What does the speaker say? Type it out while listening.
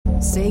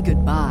Say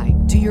goodbye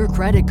to your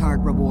credit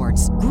card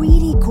rewards.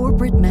 Greedy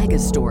corporate mega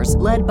stores,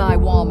 led by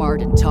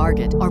Walmart and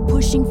Target, are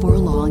pushing for a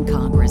law in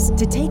Congress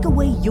to take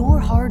away your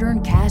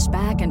hard-earned cash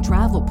back and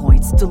travel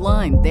points to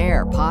line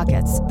their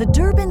pockets. The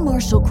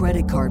Durbin-Marshall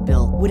credit card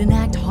bill would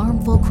enact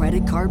harmful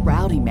credit card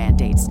routing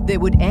mandates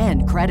that would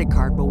end credit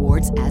card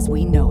rewards as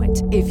we know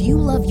it. If you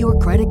love your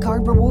credit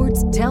card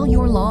rewards, tell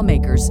your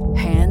lawmakers,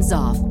 hands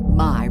off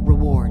my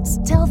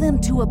rewards. Tell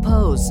them to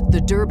oppose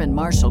the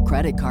Durbin-Marshall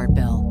credit card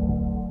bill.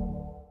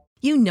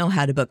 You know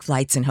how to book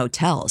flights and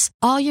hotels.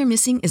 All you're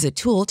missing is a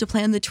tool to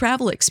plan the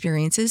travel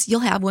experiences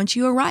you'll have once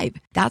you arrive.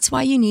 That's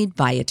why you need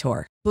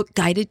Viator. Book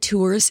guided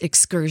tours,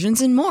 excursions,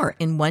 and more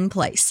in one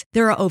place.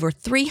 There are over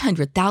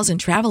 300,000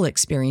 travel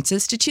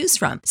experiences to choose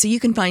from, so you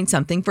can find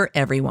something for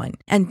everyone.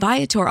 And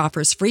Viator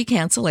offers free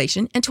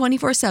cancellation and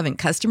 24/7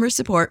 customer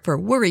support for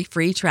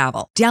worry-free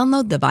travel.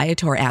 Download the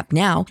Viator app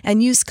now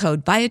and use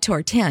code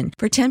Viator10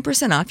 for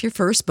 10% off your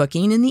first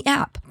booking in the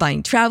app.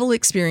 Find travel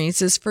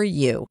experiences for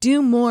you.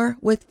 Do more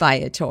with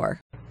Viator.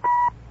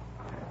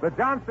 The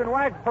Johnson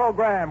Wax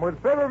Program with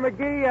Fibber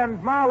McGee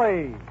and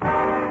Molly.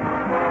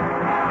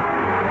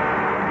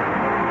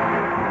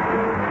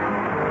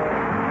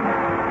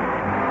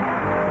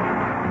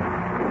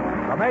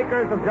 The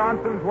makers of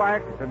Johnson's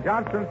Wax and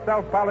Johnson's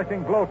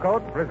Self-Polishing Glow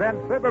Coat present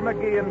Fibber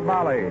McGee and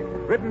Molly,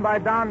 written by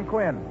Don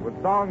Quinn,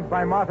 with songs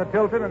by Martha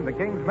Tilton and the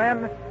King's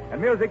Men,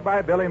 and music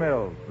by Billy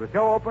Mills. The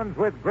show opens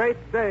with Great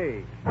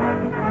Day.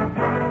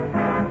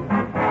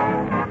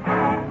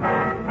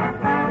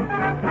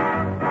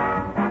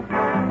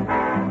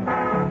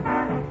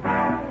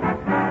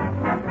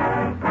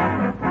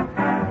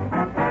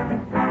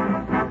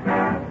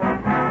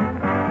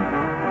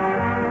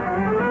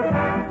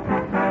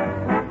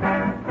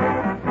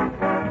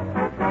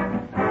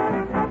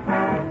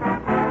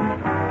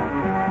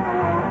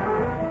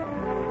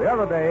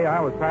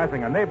 I was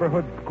passing a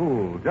neighborhood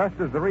school just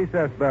as the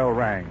recess bell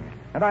rang,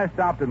 and I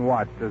stopped and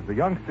watched as the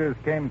youngsters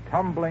came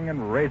tumbling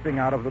and racing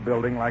out of the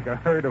building like a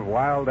herd of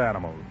wild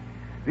animals.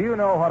 Do you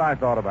know what I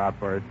thought about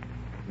first?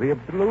 The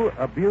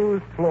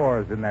abused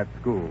floors in that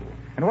school,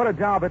 and what a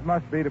job it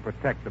must be to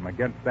protect them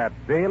against that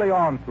daily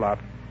onslaught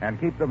and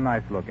keep them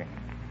nice looking.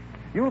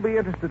 You'll be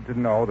interested to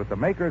know that the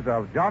makers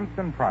of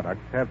Johnson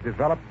products have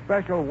developed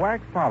special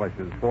wax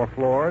polishes for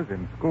floors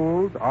in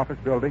schools, office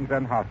buildings,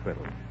 and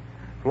hospitals.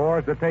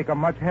 Floors that take a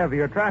much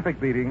heavier traffic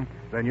beating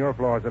than your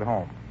floors at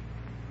home.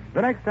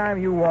 The next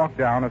time you walk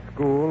down a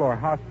school or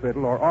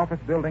hospital or office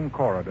building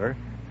corridor,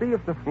 see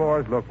if the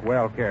floors look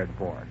well cared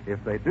for.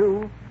 If they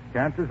do,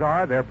 chances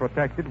are they're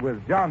protected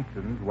with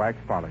Johnson's wax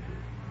polishes.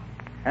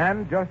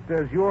 And just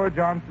as your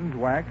Johnson's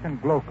Wax and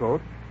Glow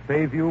Coat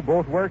save you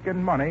both work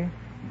and money,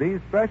 these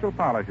special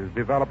polishes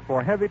developed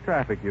for heavy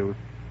traffic use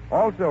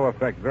also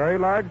affect very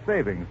large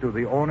savings to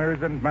the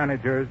owners and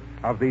managers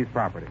of these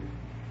properties.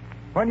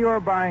 When you're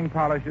buying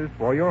polishes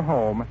for your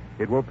home,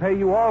 it will pay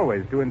you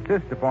always to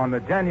insist upon the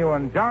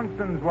genuine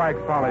Johnson's Wax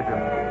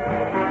polishes.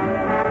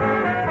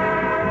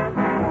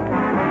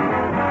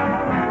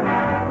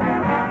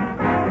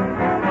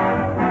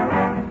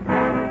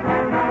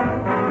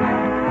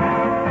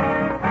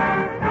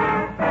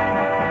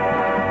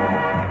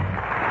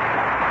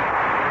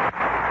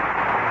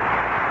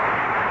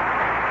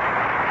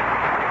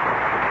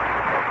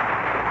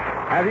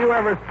 Have you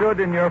ever stood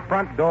in your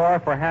front door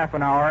for half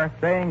an hour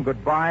saying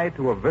goodbye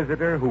to a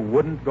visitor who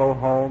wouldn't go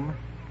home?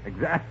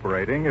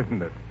 Exasperating,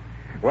 isn't it?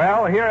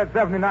 Well, here at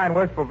 79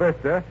 Wistful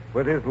Vista,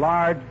 with his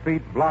large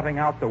feet blotting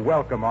out the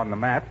welcome on the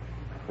mat,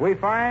 we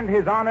find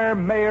His Honor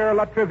Mayor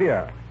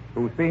Latrivia,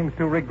 who seems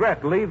to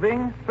regret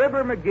leaving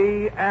Fibber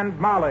McGee and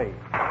Molly.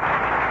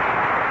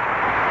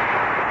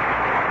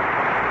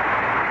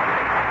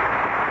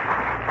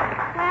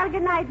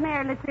 Good night,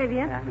 Mayor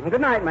Latrivia.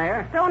 Good night,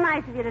 Mayor. So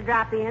nice of you to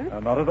drop in.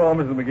 Not at all,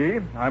 Mrs.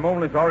 McGee. I'm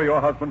only sorry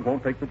your husband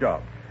won't take the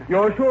job.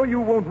 You're sure you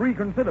won't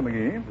reconsider,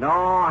 McGee? No,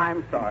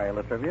 I'm sorry,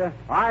 Latrivia.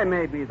 I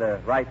may be the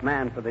right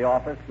man for the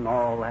office and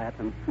all that,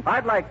 and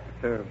I'd like to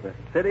serve the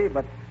city,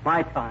 but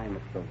my time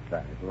is so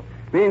valuable.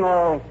 Being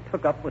all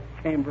took up with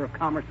Chamber of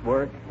Commerce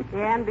work.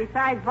 Yeah, and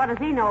besides, what does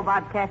he know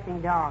about testing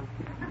dogs?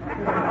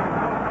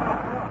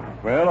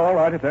 Well, all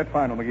right, if that's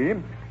final, McGee.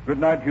 Good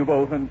night to you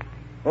both, and...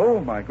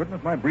 Oh, my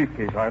goodness, my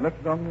briefcase. I left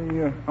it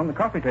on the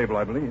coffee table,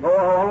 I believe.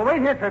 Oh,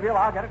 wait here, Trivial.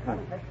 I'll get it.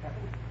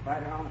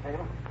 Right here on the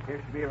table.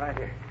 Here should be right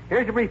here.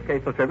 Here's your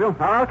briefcase, Trivial.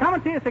 I'll come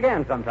and see us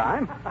again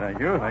sometime. Thank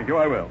you,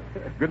 I will.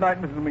 Good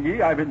night, Mrs. McGee.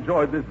 I've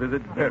enjoyed this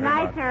visit very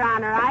much. Good night, Your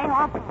Honor. I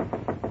hope...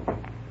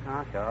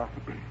 Oh, sure.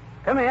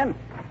 Come in.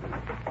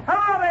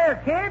 Hello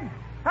there, kids.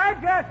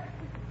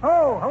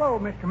 Oh, hello,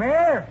 Mr.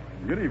 Mayor.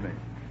 Good evening.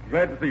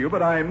 Glad to see you,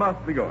 but I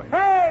must be going.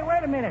 Hey,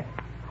 wait a minute.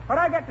 What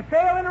I got to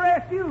say will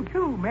interest you,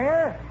 too,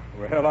 Mayor.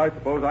 Well, I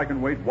suppose I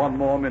can wait one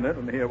more minute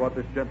and hear what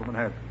this gentleman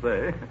has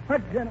to say.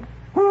 What gentleman?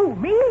 Who,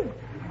 me?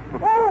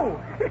 Oh!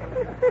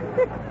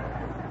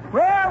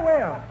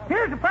 Well,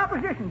 here's the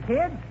proposition,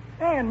 kids,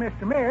 and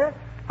Mr. Mayor.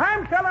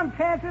 I'm selling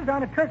chances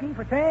on a turkey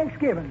for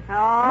Thanksgiving.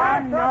 Oh,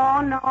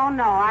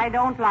 no. I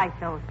don't like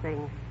those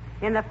things.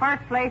 In the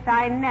first place,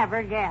 I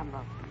never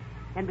gamble.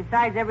 And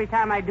besides, every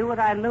time I do it,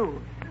 I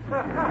lose.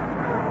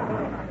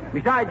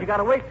 Besides, you got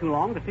to wait too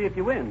long to see if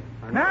you win.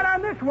 Not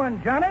on this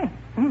one, Johnny.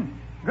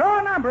 Draw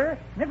a number,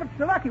 and if it's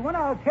the lucky one,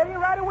 I'll tell you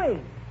right away.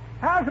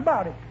 How's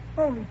about it?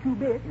 Only 2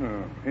 bits.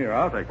 Here,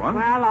 I'll take one.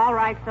 Well, all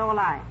right, so will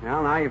I.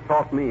 Well, now you've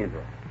talked me into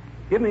it.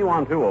 Give me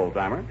one, too,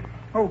 old-timer.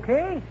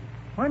 Okay.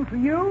 One for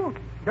you,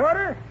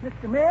 daughter,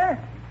 Mr. Mayor.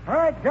 All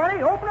right,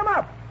 Johnny, open them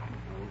up.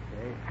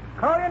 Okay.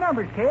 Call your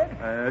numbers, kid.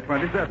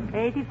 27.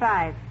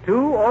 85.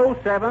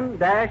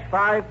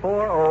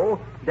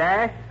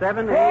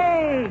 207-540-78.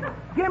 Hey,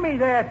 give me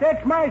that.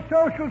 That's my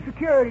Social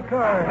Security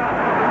card.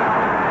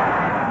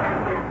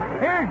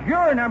 Here's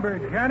your number,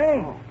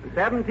 Johnny.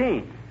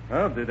 17.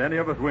 Well, did any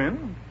of us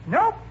win?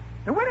 Nope.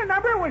 The winning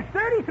number was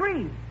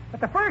 33. But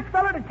the first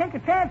fellow to take a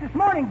chance this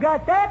morning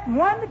got that and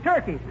won the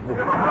turkey.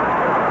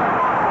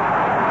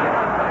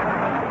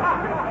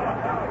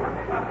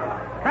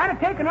 Kind of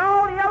taking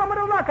all the element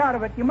of luck out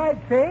of it, you might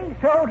say.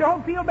 So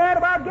don't feel bad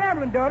about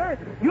gambling, daughter.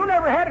 You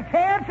never had a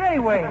chance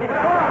anyway.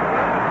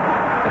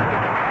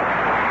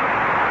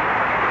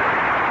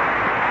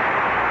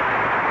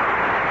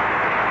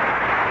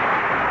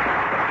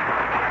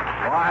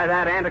 Why,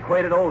 that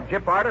antiquated old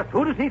gyp artist,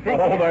 who does he think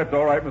he Oh, is? that's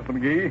all right, Mr.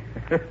 McGee.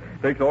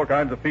 Takes all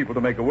kinds of people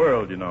to make a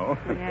world, you know.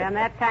 Yeah, and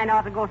that kind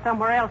ought to go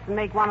somewhere else and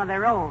make one of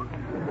their own.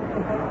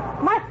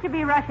 Must you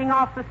be rushing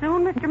off so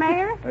soon, Mr.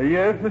 Mayor?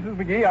 Yes, Mrs.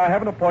 McGee, I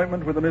have an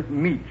appointment with a Miss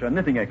Meach, a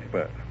knitting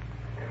expert.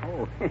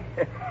 Oh,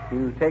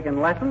 you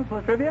taking lessons,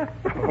 Latrivia?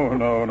 Oh,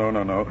 no.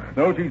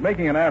 No, she's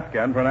making an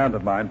Afghan for an aunt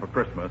of mine for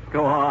Christmas.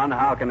 Go on,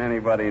 how can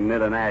anybody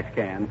knit an ash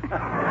can?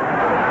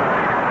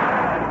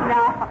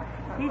 No,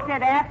 he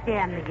said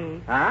Afghan,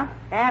 McGee. Huh?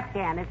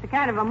 Afghan. It's a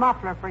kind of a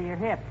muffler for your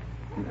hips.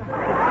 Yeah,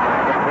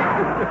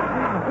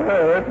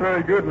 that's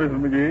very good, Mrs.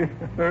 McGee.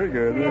 Very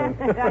good. Yes,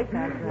 I thought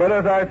so. But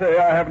as I say,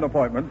 I have an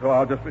appointment, so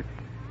I'll just be...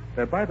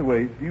 by the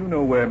way, do you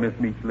know where Miss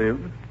Meach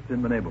lives? It's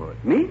in the neighborhood.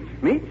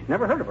 Meach?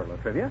 Never heard of her,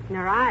 Latrivia.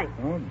 You're right.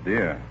 Oh,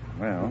 dear.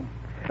 Well,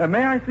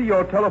 may I see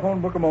your telephone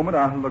book a moment?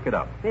 I'll look it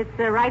up. It's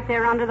right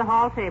there under the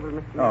hall table,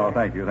 Mr. Oh,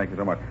 Mayor. thank you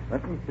so much.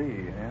 Let me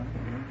see. Yeah.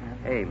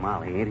 Hey,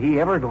 Molly, ain't he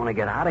ever going to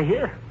get out of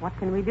here? What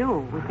can we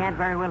do? We can't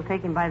very well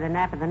take him by the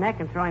nape of the neck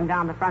and throw him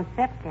down the front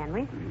steps, can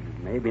we?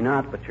 Maybe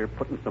not, but you're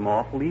putting some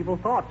awful evil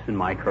thoughts in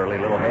my curly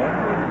little head.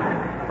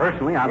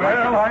 Personally, I'd like to...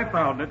 Well, I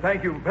found it.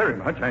 Thank you very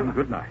much, and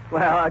good night.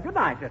 Well, good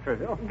night,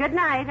 Latrivia. Good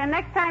night, and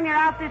next time you're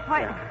out this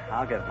way... Yeah,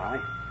 I'll get it, Molly.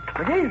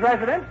 McGee's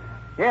residence?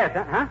 Yes,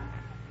 huh?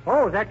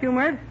 Oh, is that you,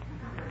 Mert?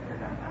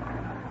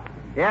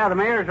 Yeah, the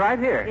mayor's right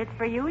here. It's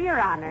for you,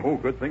 Your Honor. Oh,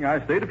 good thing I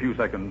stayed a few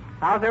seconds.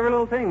 How's every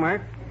little thing,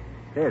 Mert?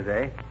 It is,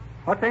 eh?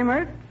 What's that,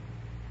 Mert?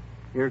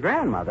 Your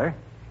grandmother?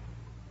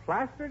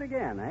 Plastered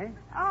again, eh?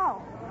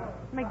 Oh,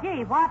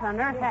 McGee, what on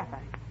earth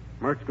happened?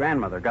 Mert's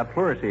grandmother got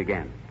pleurisy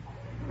again.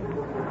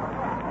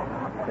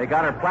 They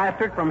got her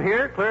plastered from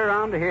here clear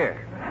around to here.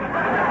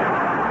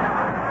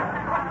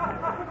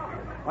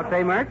 What's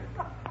that, Mert?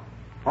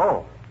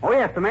 Oh,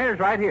 yes, the mayor's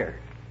right here.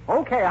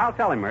 Okay, I'll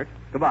tell him, Mert.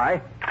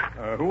 Goodbye.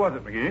 Who was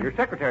it, McGee? Your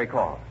secretary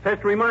called. Says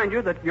to remind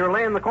you that you're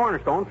laying the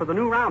cornerstone for the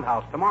new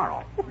roundhouse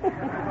tomorrow.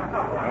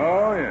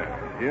 Oh, yes.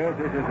 Yes.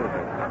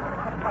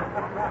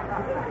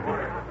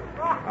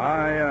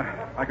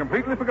 I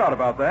completely forgot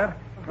about that.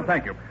 Well,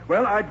 thank you.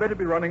 Well, I'd better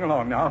be running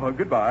along now.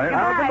 Goodbye.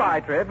 Goodbye,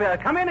 Trib.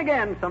 Come in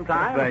again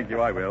sometime. Thank you,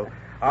 I will.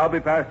 I'll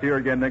be past here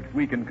again next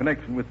week in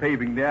connection with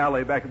paving the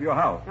alley back of your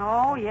house.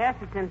 Oh, yes,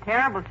 it's in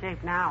terrible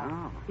shape now.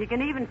 Oh. You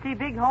can even see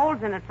big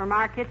holes in it from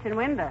our kitchen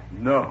window.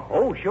 No.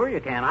 Oh, sure you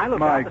can. I look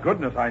My out the-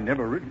 goodness, I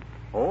never really...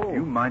 Oh. Do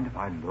you mind if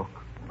I look?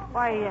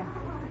 Why,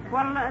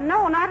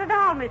 no, not at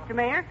all, Mr.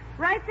 Mayor.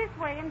 Right this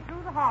way and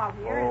through the hall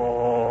here.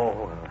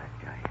 Oh, well, that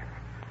guy here.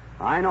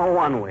 I know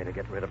one way to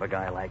get rid of a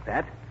guy like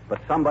that, but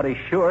somebody's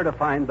sure to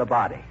find the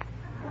body.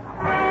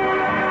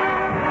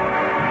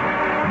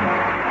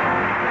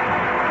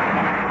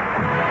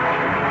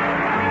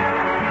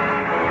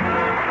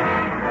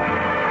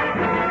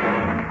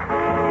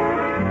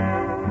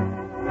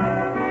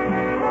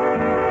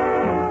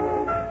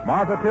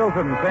 Martha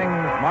Tilton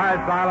sings My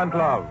Silent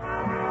Love.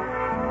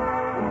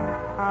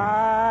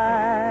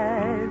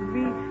 I'd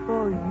reach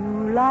for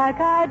you like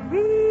I'd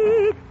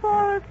reach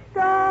for a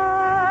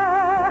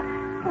star,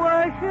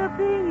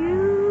 worshiping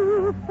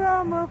you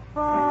from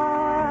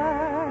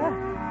afar,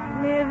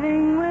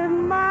 living with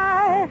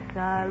my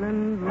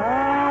silent love.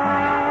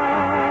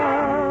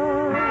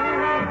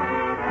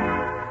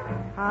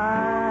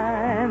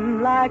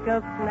 I'm like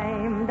a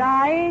flame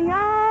dying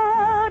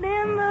out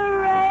in the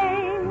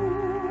rain,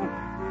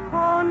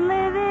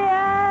 only the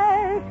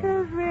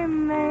ashes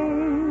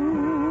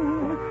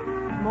remain,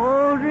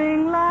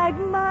 moldering like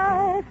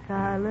my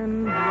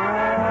silent love.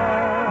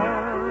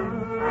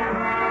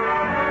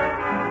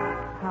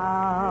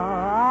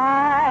 How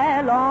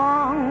I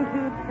long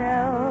to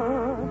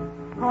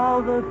tell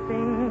all the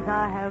things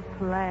I have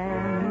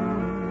planned.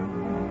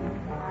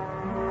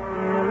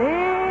 Still,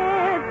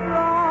 it's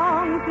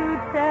wrong to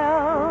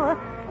tell,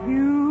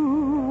 you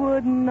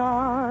would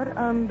not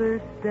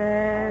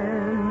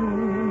understand.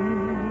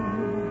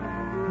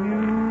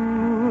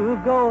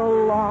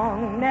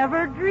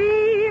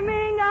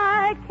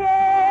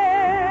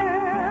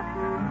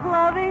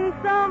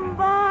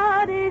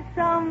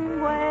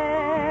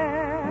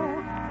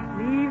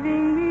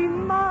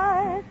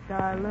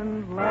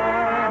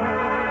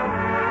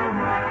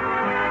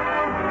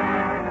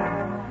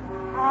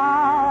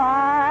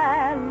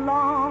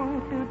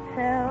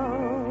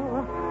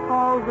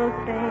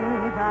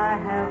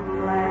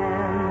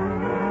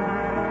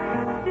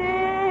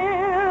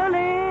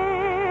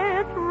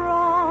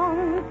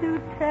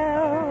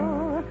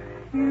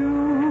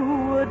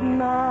 could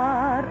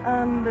not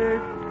understand.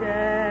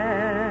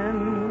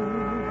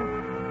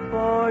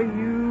 For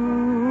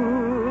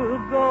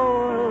you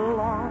go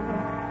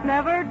along,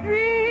 never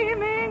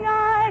dreaming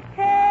I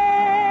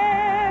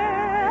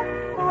care,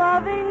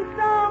 loving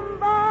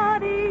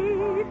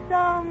somebody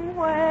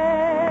somewhere,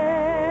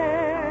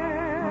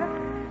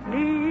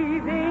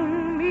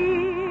 leaving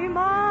me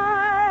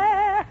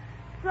my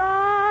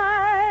silent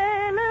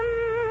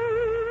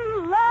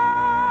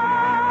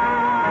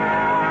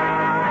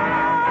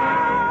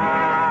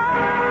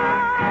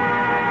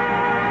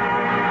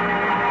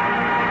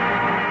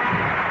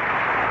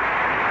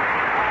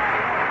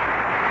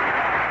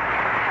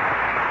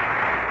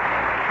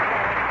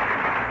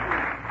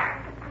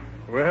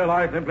Well,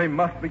 I simply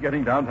must be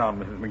getting downtown,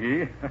 Mrs.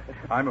 McGee.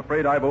 I'm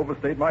afraid I've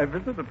overstayed my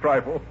visit a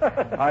trifle.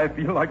 I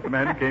feel like the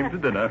man who came to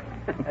dinner.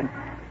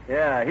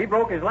 Yeah, he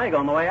broke his leg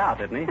on the way out,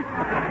 didn't he?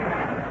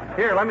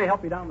 Here, let me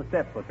help you down the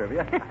steps,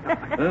 Latrivia.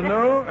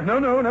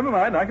 No, never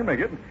mind. I can make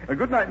it.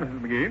 Good night,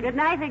 Mrs. McGee. Good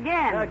night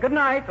again. Good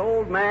night,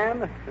 old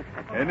man.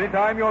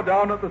 Anytime you're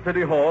down at the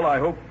City Hall, I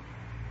hope...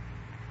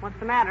 What's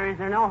the matter? Is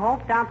there no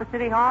hope down at the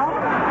City Hall?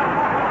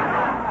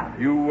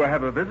 You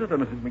have a visitor,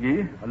 Mrs.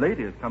 McGee. A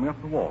lady is coming up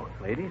the walk.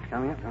 Ladies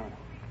coming up?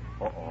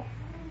 Oh. Uh-oh.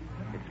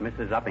 It's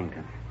Mrs.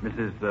 Uppington.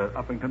 Mrs.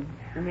 Uppington?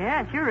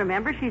 Yes, you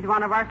remember she's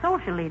one of our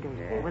social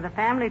leaders, with a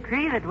family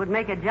tree that would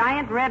make a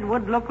giant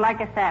redwood look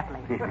like a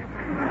sapling.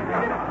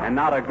 And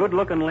not a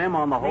good-looking limb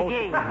on the whole...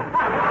 McGee.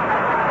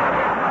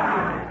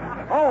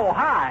 Oh,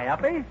 hi,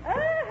 Uppy.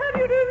 How do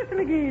you do, Mr.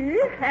 McGee?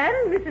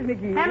 And Mrs.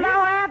 McGee.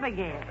 Hello,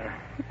 Abigail.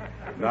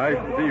 Nice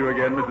to see you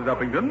again, Mrs.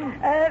 Uppington.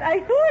 I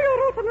saw your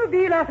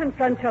automobile out in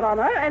front, Your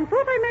Honor, and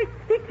thought I might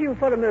speak to you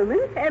for a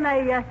moment. Am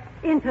I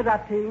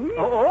interrupting?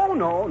 Oh,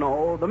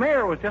 no. The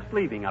mayor was just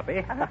leaving,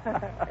 Uppy.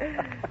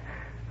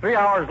 3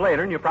 hours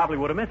later, and you probably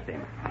would have missed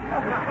him.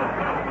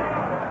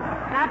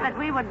 Not that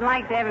we would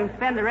like to have him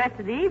spend the rest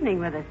of the evening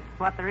with us,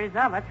 what there is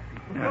of it.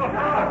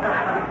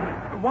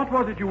 What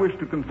was it you wished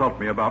to consult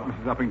me about,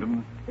 Mrs.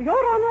 Uppington?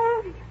 Your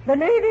Honor, the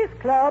Ladies'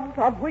 Club,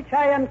 of which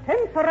I am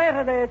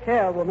temporarily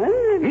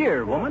chairwoman...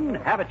 Here, woman,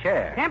 have a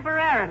chair.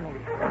 Temporarily.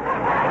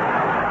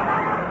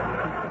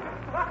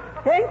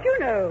 Thank you,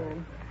 no.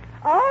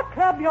 Our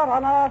club, Your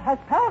Honor, has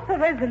passed a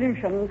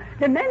resolution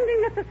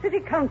demanding that the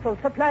City Council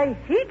supply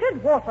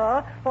heated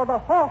water for the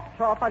horse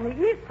shop on the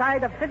east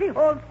side of City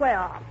Hall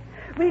Square.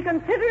 We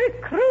consider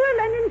it cruel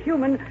and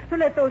inhuman to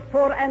let those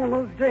poor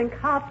animals drink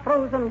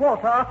half-frozen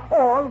water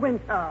all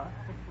winter.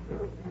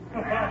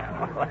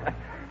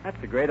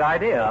 That's a great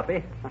idea,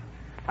 Uppy.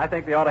 I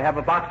think they ought to have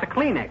a box of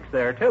Kleenex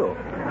there, too.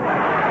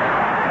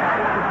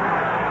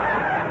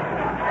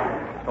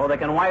 So they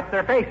can wipe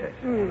their faces.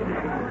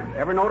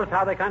 Ever notice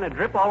how they kind of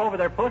drip all over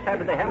their puss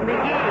after they have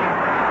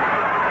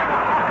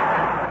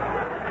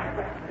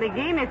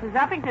McGee, Mrs.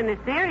 Uppington is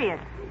serious.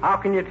 How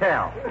can you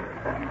tell?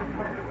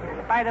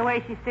 By the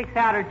way she sticks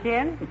out her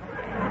chin.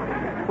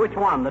 Which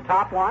one, the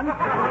top one?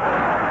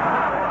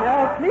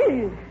 Now,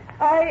 please,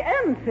 I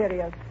am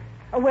serious.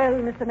 Well,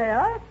 Mr.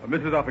 Mayor?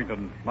 Mrs.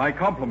 Uppington, my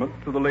compliments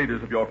to the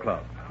ladies of your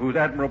club, whose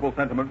admirable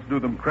sentiments do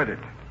them credit.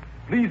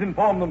 Please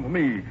inform them for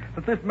me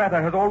that this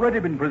matter has already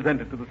been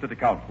presented to the City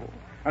Council,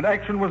 and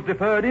action was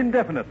deferred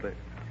indefinitely,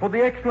 for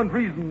the excellent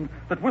reason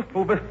that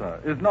Wistful Vista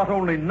is not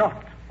only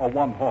not a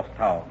one-horse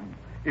town,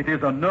 it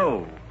is a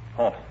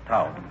no-horse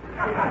town.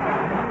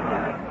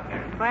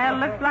 Well,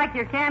 looks like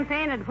your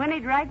campaign had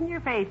whinnied right in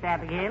your face,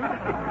 Abigail.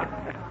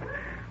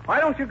 Why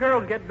don't you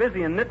girls get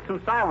busy and knit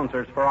some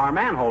silencers for our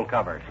manhole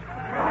covers?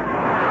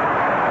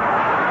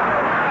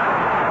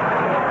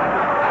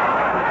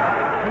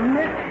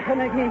 Mr.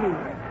 McGee,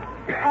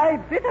 I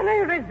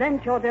bitterly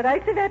resent your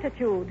derisive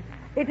attitude.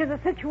 It is a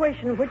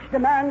situation which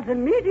demands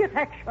immediate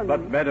action.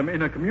 But, madam,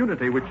 in a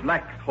community which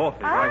lacks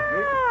horses,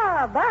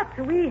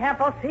 but we have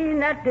foreseen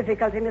that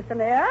difficulty, Mr.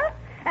 Mayor,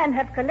 and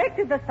have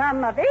collected the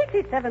sum of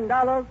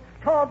 $87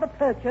 toward the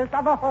purchase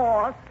of a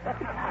horse.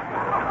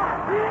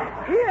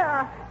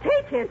 Here,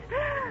 take it.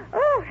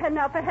 Oh, and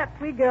now perhaps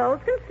we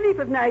girls can sleep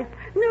at night,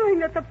 knowing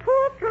that the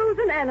poor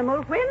frozen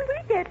animal, when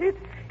we get it,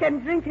 can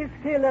drink his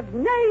fill of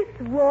nice,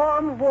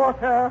 warm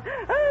water.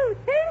 Oh,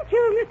 thank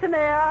you, Mr.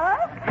 Mayor.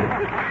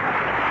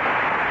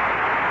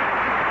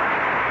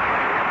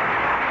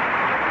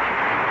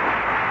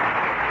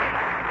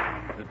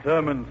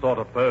 Determined sort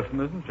of person,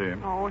 isn't she?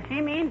 Oh,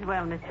 she means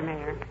well, Mr.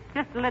 Mayor.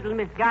 Just a little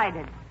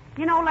misguided.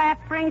 You know, last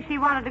spring she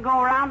wanted to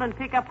go around and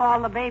pick up all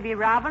the baby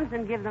robins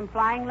and give them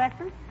flying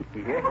lessons.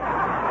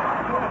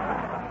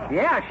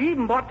 Yeah, she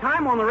even bought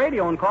time on the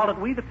radio and called it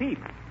We the Peep.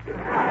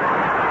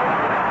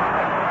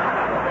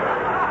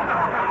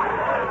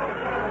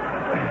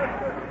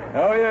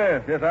 Oh,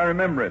 yes, I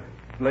remember it.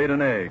 Laid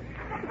an egg.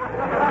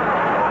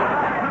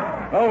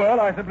 Oh, well,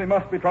 I simply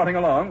must be trotting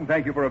along.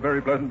 Thank you for a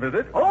very pleasant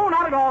visit. Oh,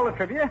 not at all,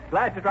 Latrivia.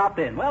 Glad you dropped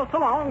in. Well, so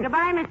long.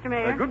 Goodbye, Mr.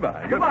 Mayor.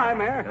 Goodbye. Goodbye,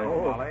 Mayor.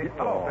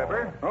 Hello,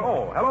 Fibber.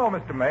 Oh, hello,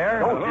 Mr. Mayor.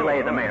 Don't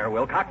delay the mayor,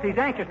 Wilcox. He's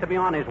anxious to be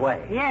on his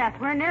way. Yes,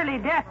 we're nearly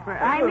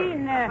desperate. I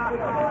mean,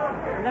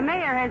 the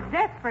mayor has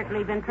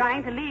desperately been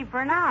trying to leave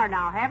for an hour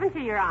now, haven't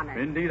you, Your Honor?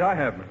 Indeed, I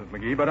have, Mrs.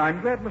 McGee, but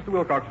I'm glad Mr.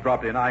 Wilcox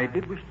dropped in. I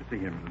did wish to see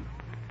him.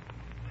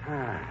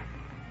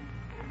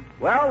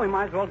 Well, we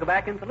might as well go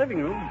back into the living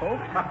room,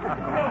 folks.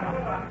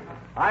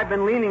 I've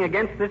been leaning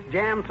against this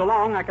jam so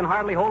long I can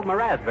hardly hold my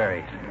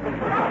raspberries.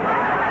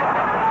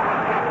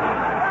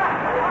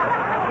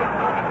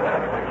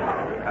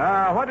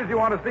 What did you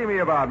want to see me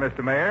about,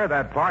 Mr. Mayor?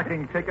 That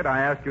parking ticket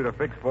I asked you to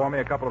fix for me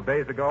a couple of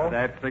days ago?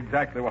 That's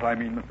exactly what I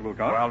mean, Mr.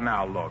 Wilcox. Well,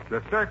 now, look.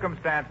 The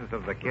circumstances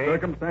of the case...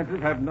 Circumstances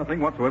have nothing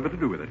whatsoever to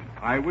do with it.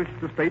 I wish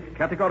to state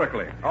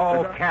categorically.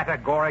 Oh,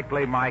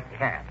 categorically, my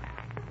cat.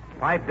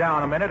 Pipe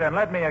down a minute and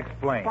let me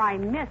explain. Why,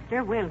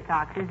 Mr.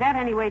 Wilcox, is that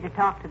any way to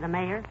talk to the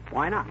mayor?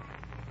 Why not?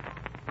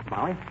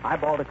 Molly, I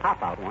bawled a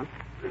cop out once.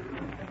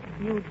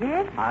 You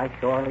did? I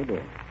surely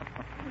did.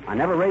 I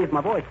never raised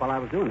my voice while I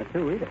was doing it,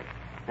 too, either.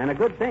 And a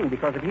good thing,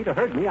 because if he'd have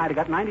heard me, I'd have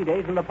got 90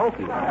 days in the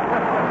pokey.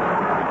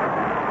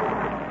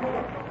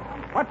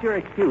 What's your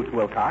excuse,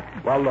 Wilcox?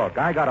 Well, look,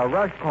 I got a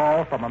rush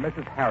call from a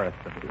Mrs.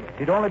 Harrison.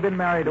 She'd only been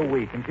married a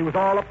week, and she was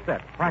all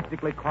upset,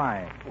 practically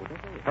crying.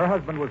 Her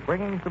husband was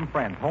bringing some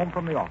friends home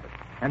from the office,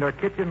 and her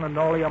kitchen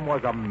linoleum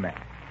was a mess.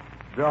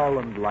 Dull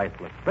and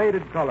lifeless,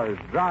 faded colors,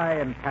 dry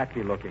and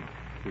patchy looking.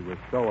 She was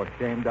so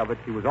ashamed of it,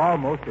 she was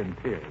almost in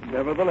tears.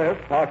 Nevertheless,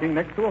 parking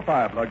next to a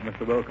fire plug,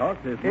 Mr. Wilcox,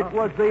 is not... It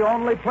was the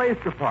only place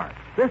to park.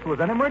 This was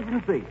an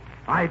emergency.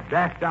 I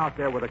dashed out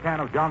there with a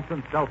can of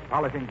Johnson's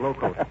self-polishing glow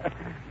coat.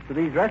 For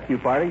these rescue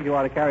parties, you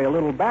ought to carry a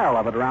little barrel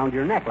of it around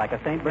your neck like a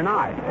St.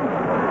 Bernard.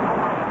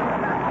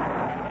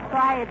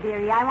 Quiet,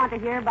 dearie. I want to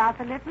hear about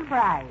the little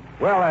bride.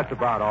 Well, that's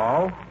about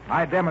all.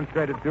 I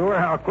demonstrated to her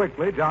how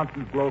quickly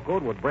Johnson's glow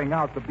coat would bring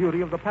out the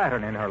beauty of the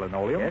pattern in her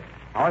linoleum. Yes.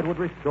 How it would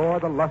restore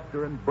the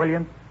luster and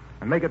brilliance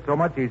and make it so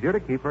much easier to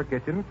keep her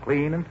kitchen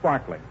clean and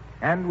sparkling,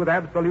 and with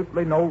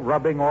absolutely no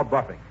rubbing or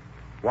buffing.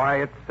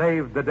 Why, it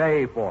saved the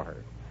day for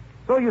her.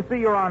 So you see,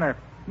 Your Honor,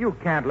 you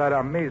can't let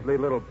a measly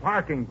little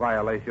parking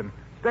violation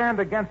stand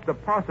against the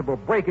possible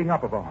breaking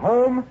up of a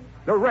home,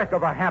 the wreck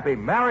of a happy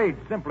marriage,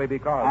 simply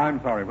because...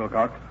 I'm sorry,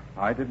 Wilcox.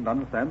 I didn't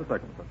understand the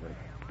circumstances.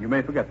 You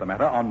may forget the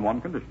matter on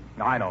one condition.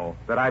 I know,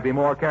 that I be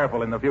more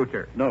careful in the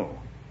future. No,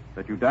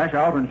 that you dash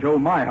out and show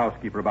my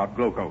housekeeper about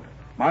glow coat.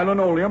 My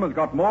linoleum has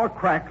got more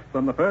cracks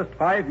than the first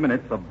 5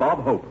 minutes of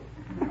Bob Hope.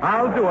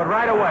 I'll do it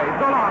right away.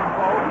 So long,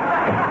 folks.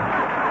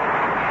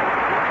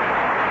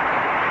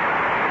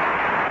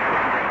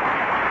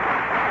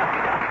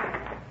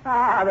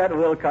 That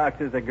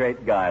Wilcox is a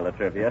great guy,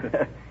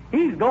 Latrivia.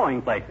 He's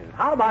going places.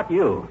 How about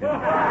you?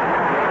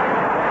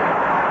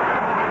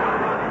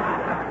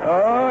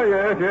 Oh,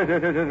 yes.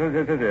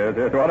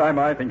 What am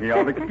I thinking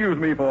of? Excuse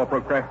me for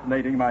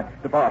procrastinating my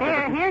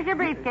departure. Here's your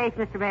briefcase,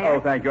 Mr. Mayor. Oh,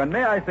 thank you. And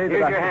may I say that...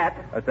 Here's your hat.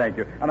 Thank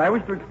you. And I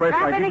wish to express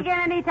Drop my... in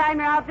again any time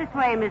you're out this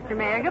way, Mr.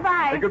 Mayor.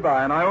 Goodbye.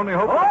 Goodbye, and I only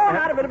hope... Oh,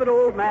 not a bit of it,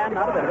 old man.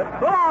 Not a bit of it.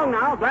 So long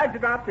now. Glad you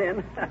dropped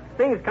in.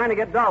 Things kind of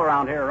get dull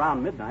around here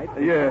around midnight.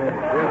 Yes,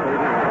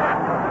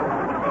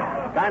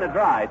 Kind of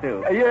dry,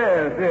 too.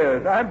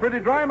 yes. I'm pretty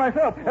dry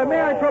myself. May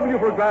I trouble you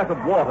for a glass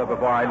of water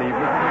before I leave,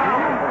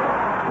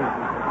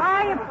 Mr.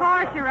 Why, of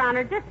course, Your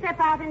Honor. Just step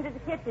out into the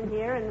kitchen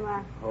here and...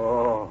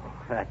 Oh,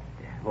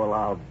 well,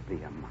 I'll be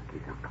a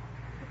monkey's uncle.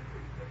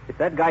 If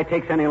that guy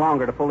takes any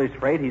longer to pull his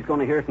freight, he's going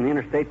to hear from the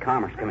Interstate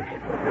Commerce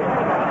Commission.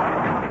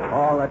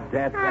 All that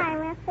dead... Hi,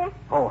 mister.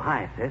 Oh,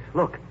 hi, sis.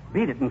 Look,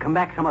 beat it and come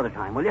back some other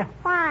time, will you?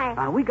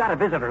 Why? We got a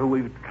visitor who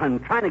we've been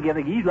trying to get...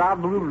 Trying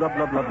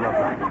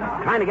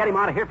to get him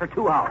out of here for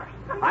 2 hours.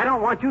 I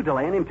don't want you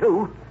delaying him,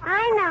 too.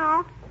 I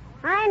know.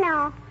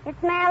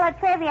 It's Mayor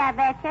Latrivia, I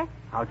betcha.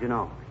 How'd you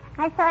know?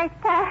 I saw his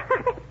car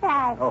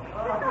outside. Oh.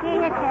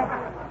 Gee,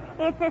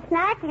 it's a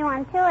snarky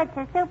one, too. It's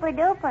a super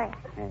duper.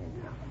 Hey,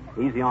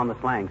 easy on the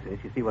slang, sis.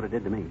 You see what it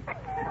did to me.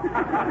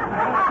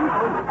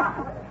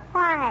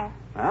 Why?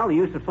 Well, the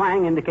use of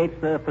slang indicates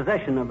the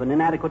possession of an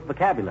inadequate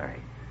vocabulary.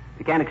 If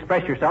you can't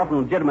express yourself in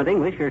legitimate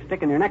English, you're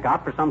sticking your neck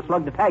out for some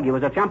slug to tag you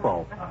as a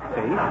chumpo.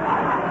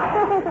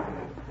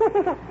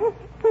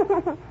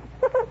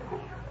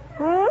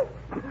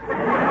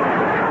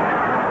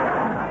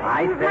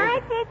 I said...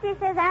 My teacher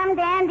says I'm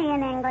dandy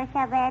in English,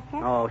 I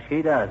betcha. Oh,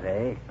 she does,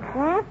 eh?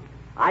 Hmm?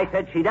 I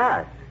said she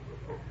does.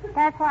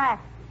 That's what?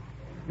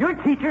 Your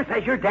teacher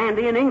says you're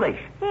dandy in English.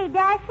 She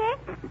does she?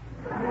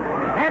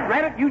 Dad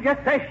Rabbit, you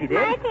just said she did.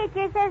 My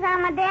teacher says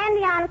I'm a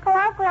dandy on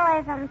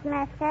colloquialisms,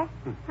 mister.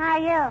 How are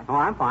you? Oh,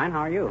 I'm fine.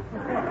 How are you?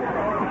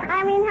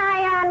 I mean, how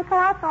are you on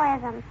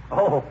colloquialisms?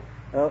 Okay.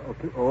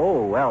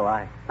 Oh, well,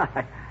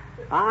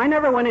 I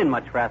never went in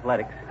much for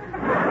athletics.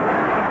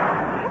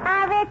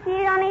 I bet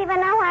you don't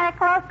even know what a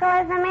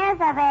colloquialism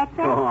is, I bet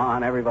you. Go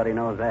on, everybody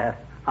knows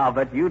that. I'll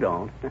bet you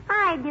don't.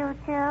 I do,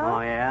 too.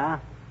 Oh, yeah?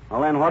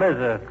 Well, then what is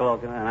a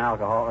colloquialism? An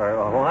alcohol,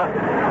 or what?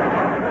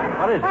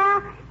 What is it?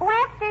 Well,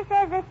 Webster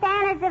says the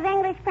standards of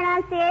English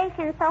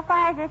pronunciation, so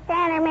far as a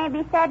standard may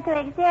be said to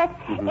exist,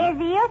 is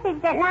the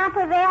usage that now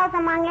prevails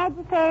among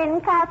educated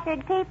and cultured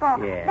people.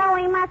 Yeah. Though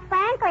we must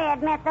frankly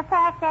admit the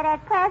fact that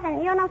at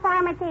present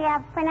uniformity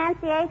of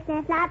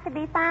pronunciation is not to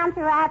be found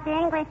throughout the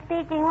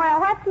English-speaking world.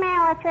 What's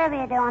Mayor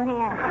Latrivia doing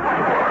here?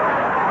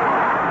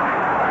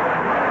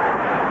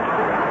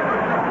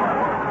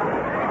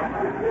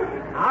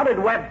 How did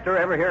Webster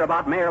ever hear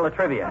about Mayor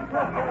Latrivia?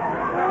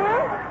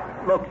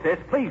 Look, sis,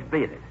 please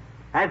beat it.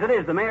 As it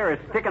is, the mayor is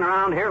sticking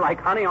around here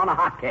like honey on a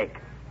hot cake.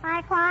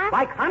 Like what?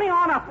 Like honey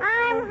on a...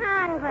 I'm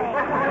hungry.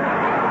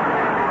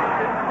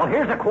 Oh,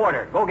 here's a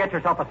quarter. Go get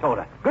yourself a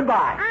soda.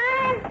 Goodbye.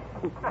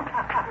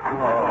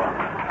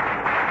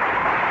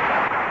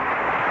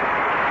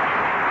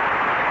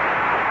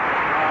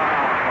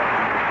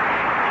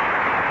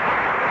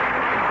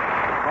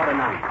 What a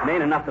night. It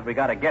ain't enough that we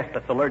got a guest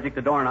that's allergic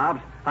to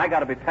doorknobs. I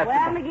got to be pestered.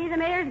 Well, McGee, the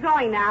mayor's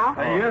going now.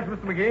 Yes,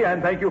 Mr. McGee,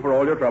 and thank you for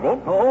all your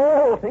trouble.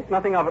 Oh, think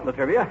nothing of it,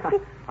 Latrivia.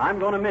 I'm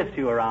going to miss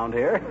you around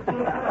here.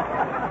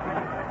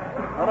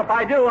 Well, if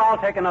I do, I'll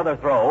take another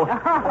throw.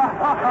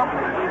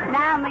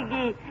 Now,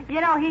 McGee,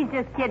 you know he's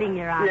just kidding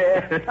you, Ron.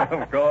 Yes,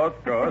 of course.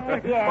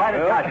 Yes. Quite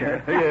a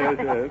toucher.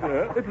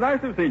 Yes. It's nice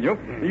to have seen you.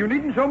 You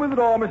needn't show me the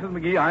door, Mrs.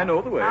 McGee. I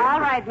know the way. All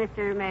right,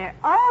 Mr. Mayor.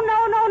 Oh,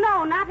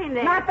 no, not in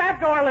there. Not that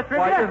door, Latrivia.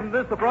 Why, isn't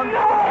this the front door?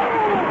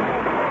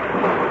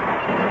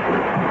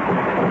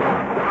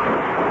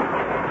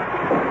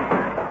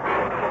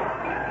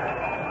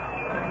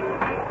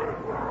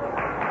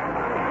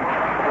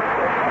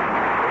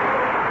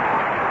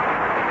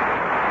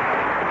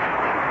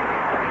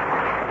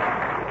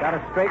 Got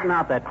to straighten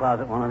out that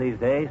closet one of these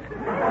days.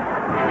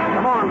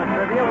 Come on,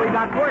 Latrivia, we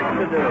got work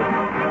to do.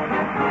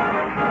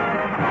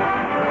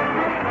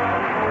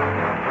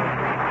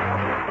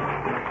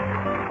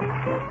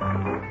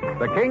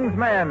 The King's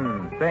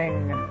Men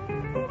sing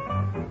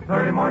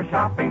 30 more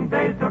shopping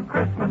days till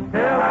Christmas,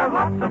 still have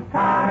lots of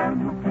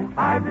time.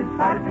 I've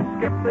decided to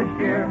skip this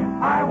year,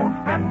 I won't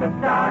spend a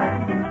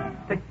dime.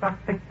 Tick-tock,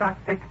 tick-tock,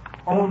 tick,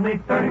 only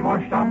 30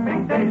 more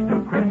shopping days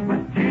till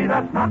Christmas. Gee,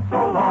 that's not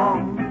so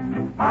long.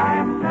 I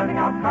am sending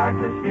out cards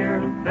this year,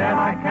 then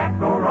I can't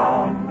go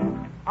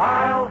wrong.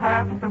 I'll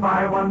have to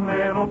buy one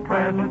little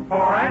present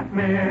for Aunt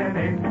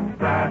Minnie.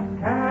 That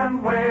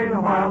can wait a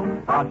while.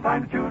 I'll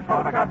time to choose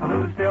what I got to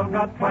lose. Still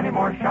got 20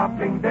 more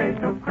shopping days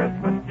till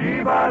Christmas.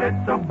 Gee, but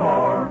it's a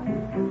bore.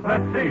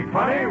 Let's see,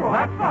 20? Well,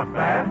 that's not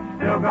bad.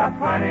 Still got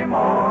 20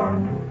 more.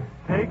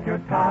 Take your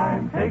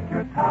time,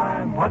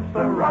 what's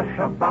the rush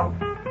about?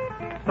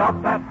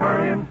 Stop that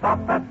hurrying,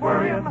 stop that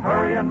worrying,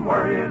 hurry and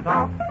worry is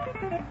out.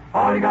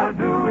 All you gotta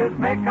do is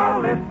make a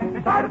list,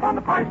 decide upon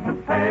the price to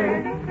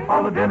pay.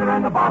 All the dinner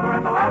and the bother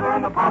and the lather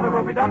and the pother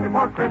will be done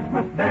before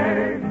Christmas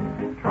Day.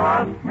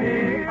 Trust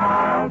me,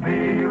 I'll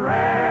be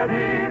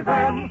ready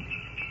then.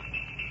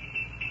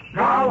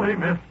 Golly,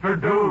 Mr.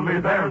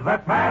 Dooley, there's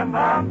that man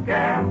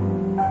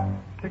again.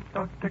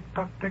 Tick-tock,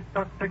 tick-tock,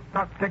 tick-tock,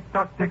 tick-tock,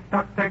 tick-tock,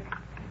 tick-tock, tick.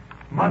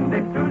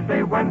 Monday,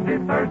 Tuesday, Wednesday,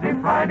 Thursday,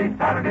 Friday,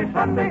 Saturday,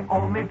 Sunday.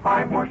 Only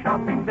 5 more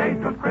shopping days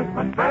till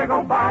Christmas. Better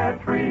go buy a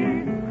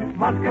tree.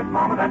 Must get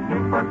Mama that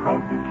new fur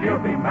coat. She'll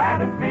be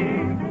mad at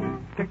me.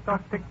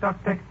 Tick-tock,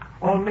 tick-tock, tick.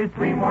 Only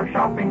 3 more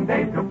shopping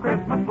days till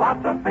Christmas.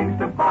 Lots of things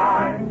to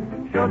buy.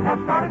 Should have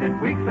started it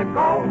weeks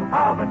ago.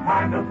 How the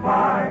time does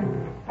fly.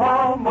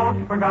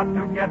 Almost forgot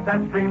to get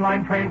that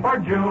streamlined train for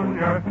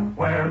Junior.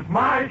 Where's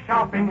my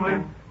shopping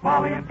list?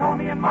 Molly and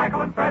Tony and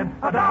Michael and Fred,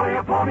 a dolly,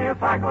 a pony, a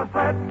cycle, a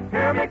sled.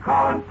 Hear me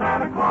calling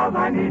Santa Claus,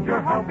 I need your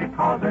help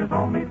because there's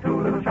only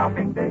 2 little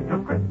shopping days till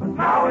Christmas.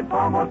 Now it's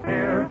almost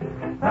here.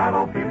 That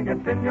old feeling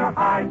gets in your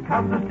hide,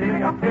 comes the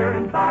stealing up here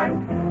inside.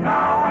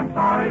 Now I'm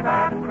sorry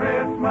that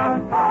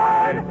Christmas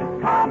tide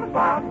comes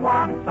but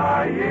once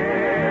a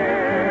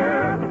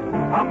year.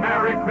 A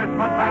Merry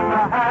Christmas and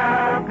a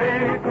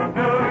Happy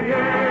New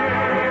Year.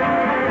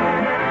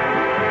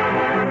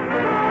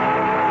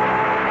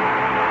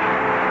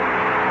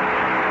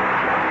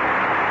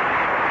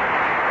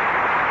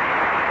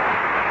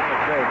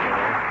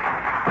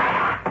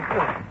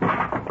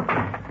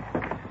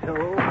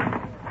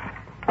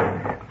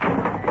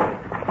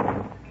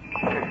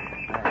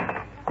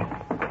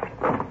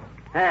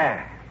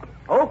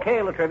 Okay,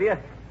 Latrivia.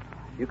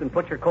 You can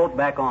put your coat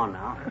back on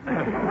now.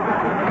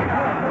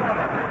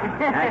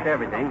 That's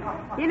everything.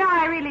 You know,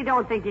 I really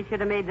don't think you should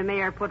have made the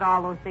mayor put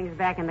all those things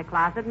back in the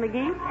closet,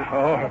 McGee.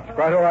 Oh, that's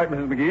quite all right,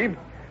 Mrs. McGee.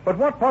 But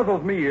what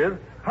puzzles me is,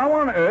 how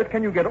on earth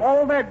can you get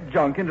all that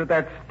junk into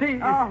that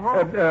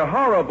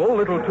horrible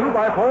little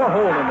 2x4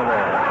 hole in the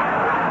wall?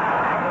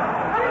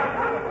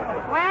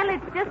 Well,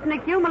 it's just an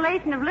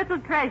accumulation of little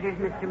treasures,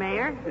 Mr.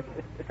 Mayor.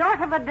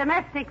 Sort of a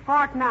domestic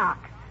Fort Knox.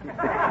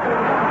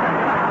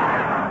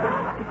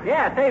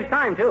 Yeah, it saves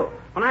time, too.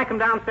 When I come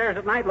downstairs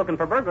at night looking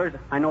for burglars,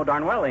 I know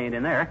darn well they ain't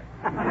in there.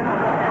 So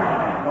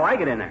I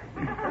get in there.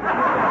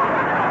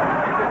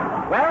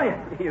 Well,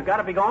 you got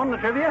to be gone,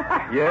 Latrivia?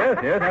 Yes,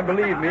 and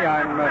believe me,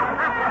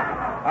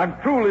 I'm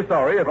truly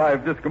sorry if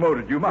I've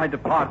discommoded you. My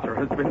departure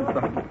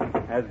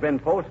has been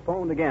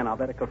postponed again, I'll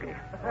bet a cookie.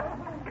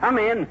 Come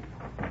in.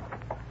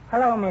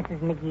 Hello, Mrs.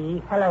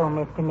 McGee. Hello,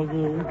 Mr.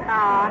 McGee.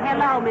 Oh,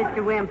 hello,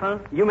 Mr. Wimple.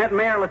 You met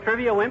Mayor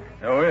Latrivia, Wimp?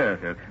 Oh, yes.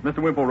 Mr.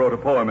 Wimple wrote a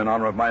poem in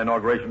honor of my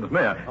inauguration as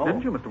mayor. Oh.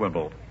 Didn't you, Mr.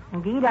 Wimple?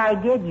 Indeed, I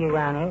did, Your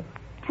Honor.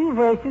 2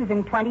 verses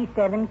and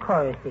 27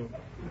 choruses.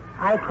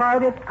 I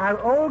called it Our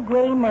Old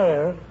Gray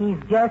Mayor, He's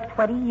Just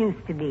What He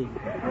Used to Be.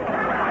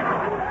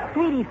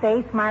 Sweetie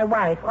Face, my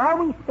wife,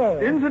 always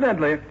says...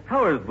 Incidentally,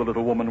 how is the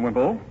little woman,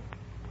 Wimple?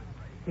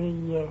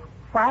 The,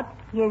 what,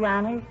 Your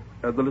Honor?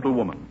 The little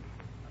woman.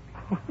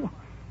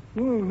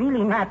 You're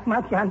really not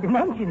much on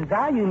dimensions,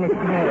 are you,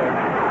 Mr. Mayor?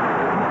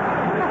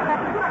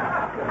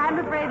 I'm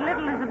afraid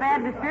little is a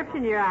bad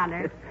description, Your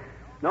Honor.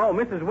 No,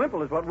 Mrs.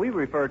 Wimple is what we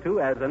refer to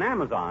as an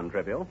Amazon,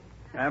 Trivial.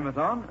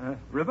 Amazon?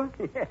 River?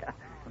 Yeah.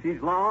 She's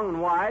long and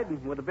wide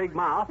and with a big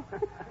mouth.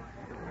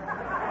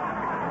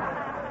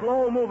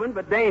 Slow moving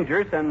but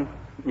dangerous, and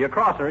you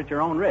cross her at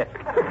your own risk.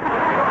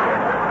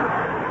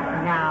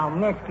 Now,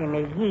 Mr.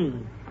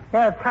 McGee,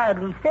 that's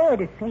hardly fair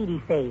to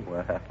Sweetie Face.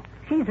 Well...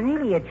 She's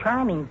really a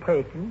charming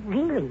person,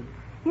 really.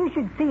 You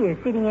should see her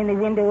sitting in the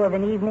window of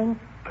an evening,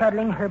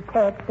 cuddling her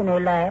pets in her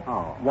lap.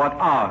 Oh. What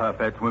are her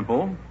pets,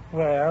 Wimple?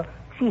 Well,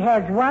 she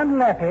has 1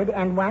 leopard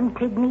and 1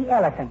 pygmy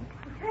elephant.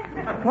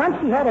 Once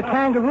she had a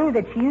kangaroo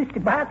that she used to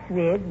box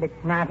with, but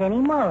not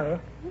anymore.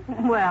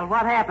 Well,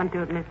 what happened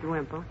to it, Mr.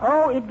 Wimple?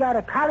 Oh, it got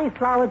a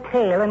cauliflower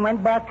tail and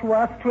went back to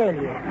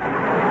Australia.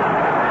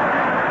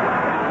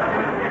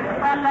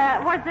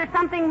 Well, was there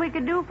something we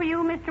could do for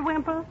you, Mr.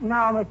 Wimple? No,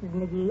 Mrs.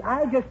 McGee.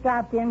 I just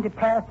stopped in to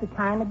pass the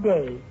time of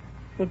day.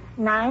 It's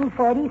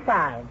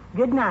 9:45.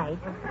 Good night.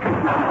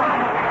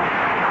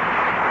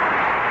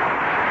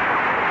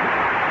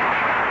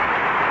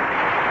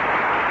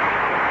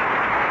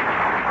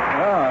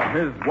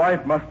 His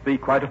wife must be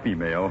quite a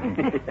female.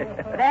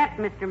 That,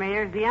 Mr.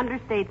 Mayor, is the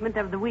understatement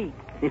of the week.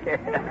 Yeah.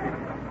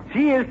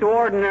 She is to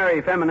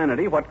ordinary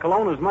femininity what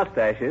Cologne's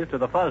mustache is to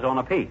the fuzz on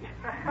a peach.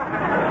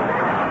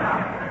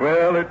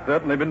 Well, it's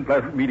certainly been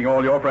pleasant meeting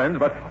all your friends,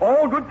 but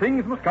all good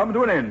things must come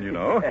to an end, you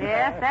know.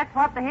 Yes, that's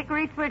what the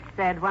hickory switch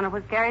said when it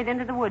was carried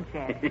into the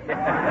woodshed.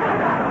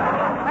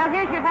 Yeah. Well,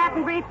 here's your hat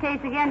and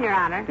briefcase again, Your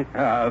Honor.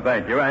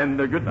 Thank you, and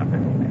good night.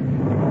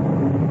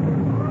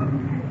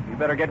 You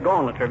better get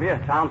going, Latrivia.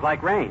 It sounds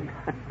like rain.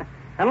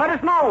 And let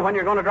us know when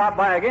you're going to drop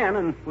by again,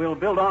 and we'll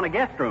build on a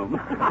guest room.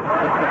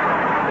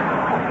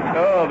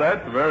 Oh,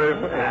 that's very...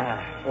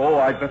 Oh,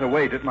 I'd better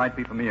wait. It might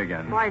be for me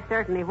again. Why,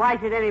 certainly. Why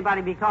should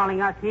anybody be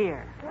calling us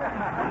here?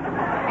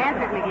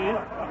 Answer it, McGee.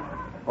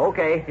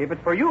 Okay, if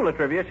it's for you,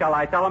 Latrivia, shall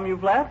I tell them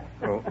you've left?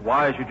 Well,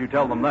 why should you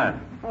tell them that?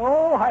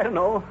 Oh, I don't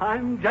know.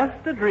 I'm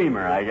just a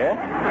dreamer, I guess.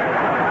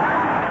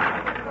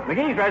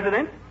 McGee's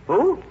resident.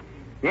 Who?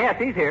 Yes,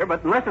 he's here,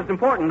 but unless it's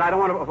important, I don't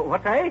want to...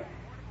 What, say?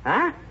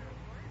 Huh?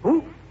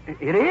 Who?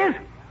 It is?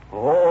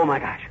 Oh, my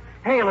gosh.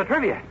 Hey,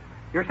 Latrivia,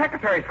 your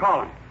secretary's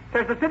calling.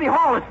 Says the city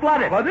hall is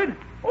flooded. Flooded?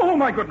 Oh,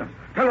 my goodness.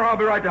 Tell her I'll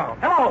be right down.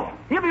 Hello.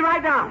 He'll be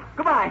right down.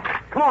 Goodbye.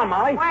 Come on,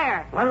 Molly.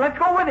 Where? Well, let's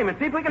go with him and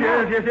see if we can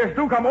help. Yes.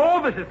 Do come.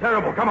 Oh, this is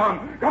terrible. Come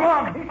on. Come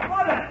on. He's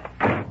flooded.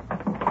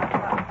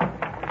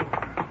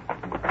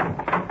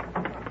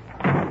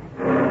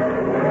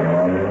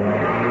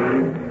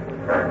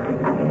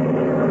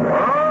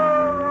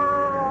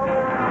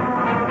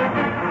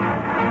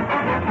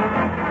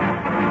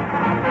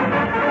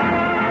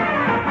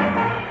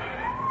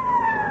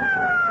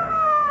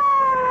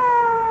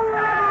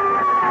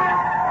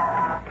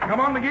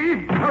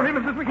 McGee. Hurry,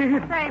 Mrs.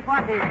 McGee. Say,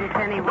 what is this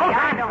anyway?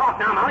 I don't talk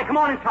now, Molly. Come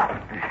on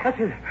inside. That's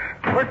it.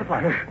 Where's the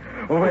fire?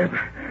 Oh, where's...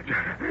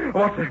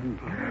 What's it?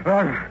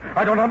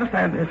 I don't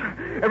understand this.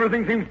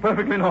 Everything seems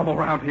perfectly normal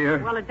around here.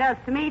 Well, it does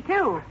to me,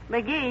 too.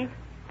 McGee.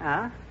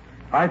 Huh?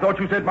 I thought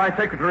you said my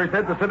secretary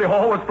said the city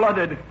hall was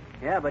flooded.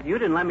 Yeah, but you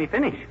didn't let me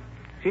finish.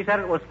 She said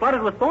it was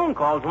flooded with phone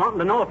calls wanting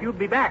to know if you'd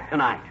be back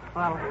tonight.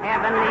 Well,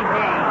 heavenly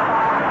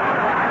day.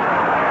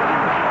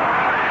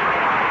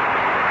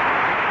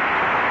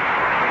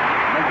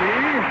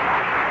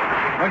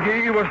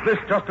 McGee, was this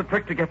just a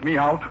trick to get me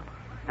out?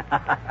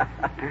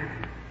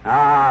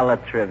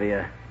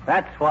 Latrivia.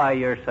 That's why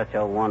you're such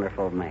a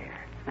wonderful mayor.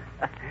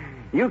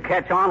 You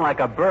catch on like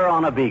a burr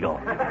on a beagle.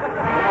 Come on.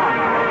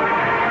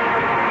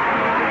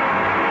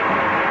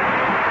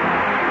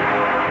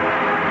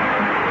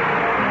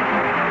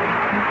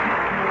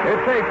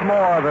 It takes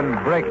more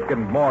than brick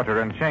and mortar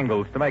and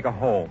shingles to make a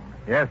home.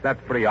 Yes, that's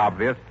pretty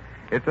obvious.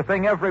 It's a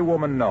thing every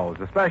woman knows,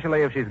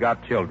 especially if she's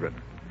got children.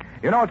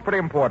 You know, it's pretty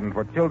important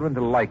for children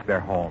to like their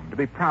home, to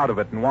be proud of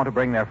it and want to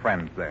bring their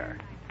friends there.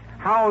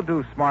 How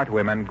do smart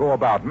women go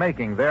about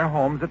making their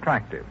homes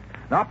attractive?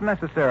 Not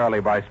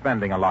necessarily by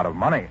spending a lot of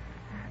money.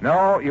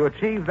 No, you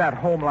achieve that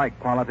home-like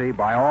quality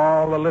by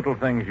all the little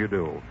things you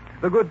do.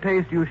 The good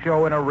taste you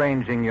show in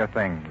arranging your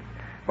things.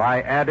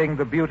 By adding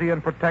the beauty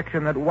and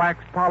protection that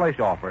wax polish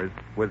offers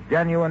with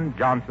genuine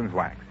Johnson's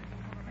Wax.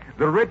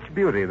 The rich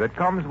beauty that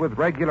comes with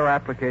regular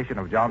application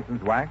of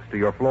Johnson's Wax to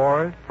your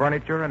floors,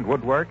 furniture, and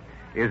woodwork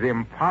is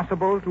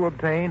impossible to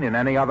obtain in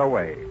any other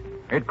way.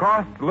 It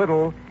costs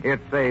little, it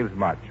saves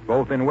much,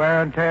 both in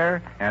wear and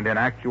tear and in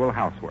actual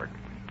housework.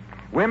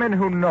 Women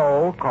who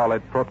know call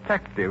it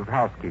protective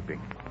housekeeping.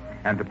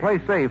 And to play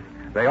safe,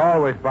 they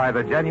always buy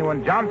the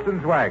genuine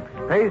Johnson's Wax,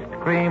 paste,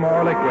 cream,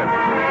 or liquid.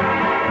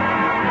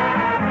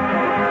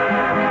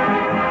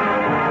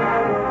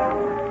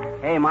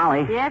 Hey,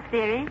 Molly. Yes,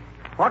 dearie?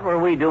 What were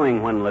we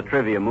doing when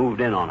Latrivia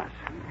moved in on us?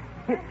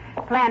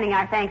 Planning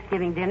our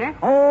Thanksgiving dinner.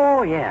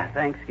 Oh, yeah,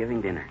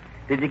 Thanksgiving dinner.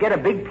 Did you get a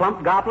big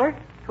plump gobbler?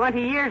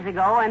 20 years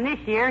ago, and this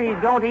year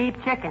he's going to eat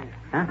chicken.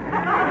 Huh?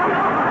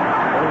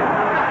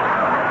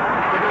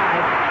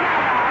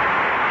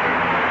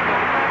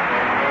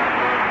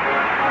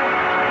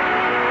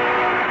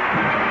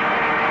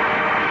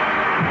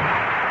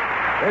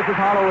 This is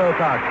Harlow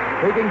Wilcox,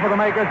 speaking for the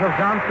makers of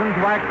Johnson's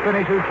Wax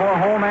Finishes for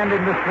Home and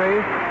Industry,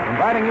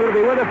 inviting you to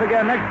be with us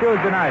again next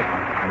Tuesday night.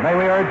 And may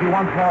we urge you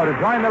once more to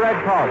join the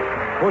Red Cross.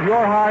 Put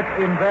your heart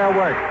in their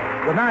work.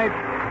 Good night.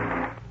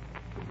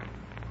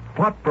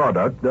 What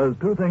product does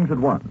two things at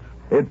once?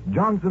 It's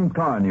Johnson's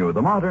Carnu,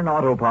 the modern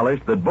auto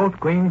polish that both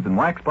cleans and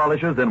wax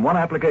polishes in one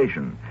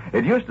application.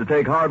 It used to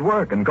take hard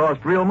work and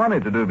cost real money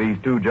to do these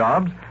two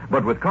jobs,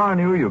 but with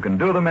Carnu you can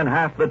do them in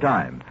half the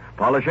time.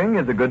 Polishing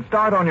is a good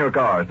start on your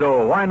car,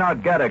 so why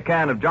not get a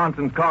can of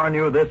Johnson's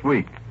Carnu this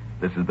week?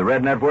 This is the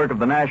Red Network of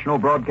the National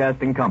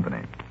Broadcasting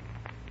Company.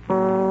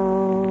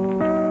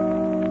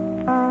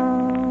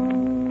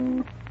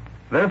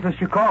 This is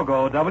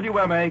Chicago,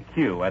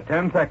 WMAQ, at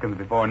 10 seconds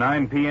before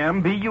 9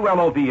 p.m.,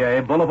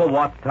 BULOVA, Bulova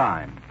Watts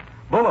time.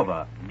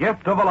 Bulova,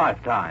 gift of a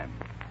lifetime.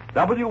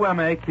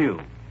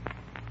 WMAQ.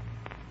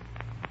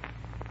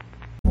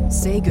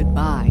 Say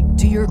goodbye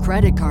to your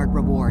credit card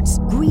rewards.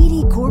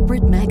 Greedy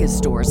corporate mega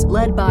stores,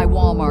 led by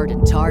Walmart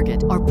and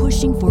Target, are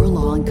pushing for a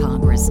law in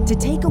Congress to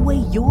take away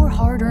your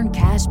hard-earned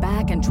cash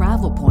back and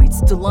travel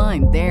points to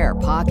line their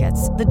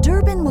pockets. The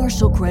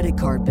Durbin-Marshall credit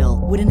card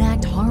bill would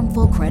enact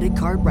harmful credit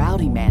card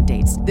routing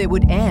mandates that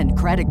would end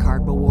credit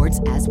card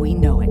rewards as we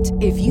know it.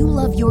 If you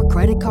love your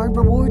credit card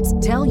rewards,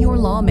 tell your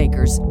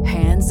lawmakers,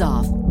 hands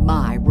off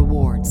my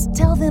rewards.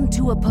 Tell them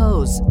to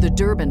oppose the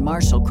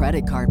Durbin-Marshall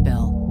credit card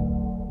bill.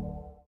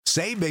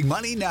 Save big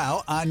money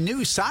now on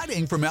new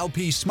siding from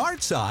LP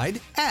Smart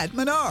Side at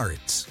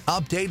Menards.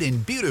 Update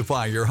and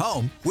beautify your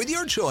home with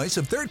your choice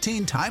of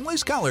 13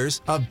 timeless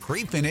colors of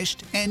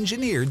pre-finished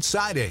engineered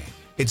siding.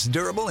 It's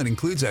durable and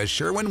includes a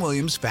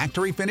Sherwin-Williams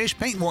factory finish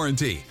paint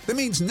warranty that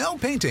means no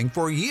painting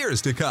for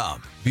years to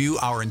come. View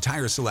our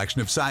entire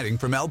selection of siding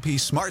from LP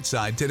Smart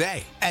Side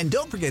today. And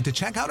don't forget to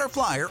check out our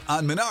flyer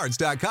on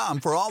Menards.com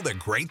for all the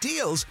great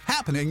deals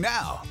happening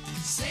now.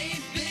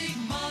 Save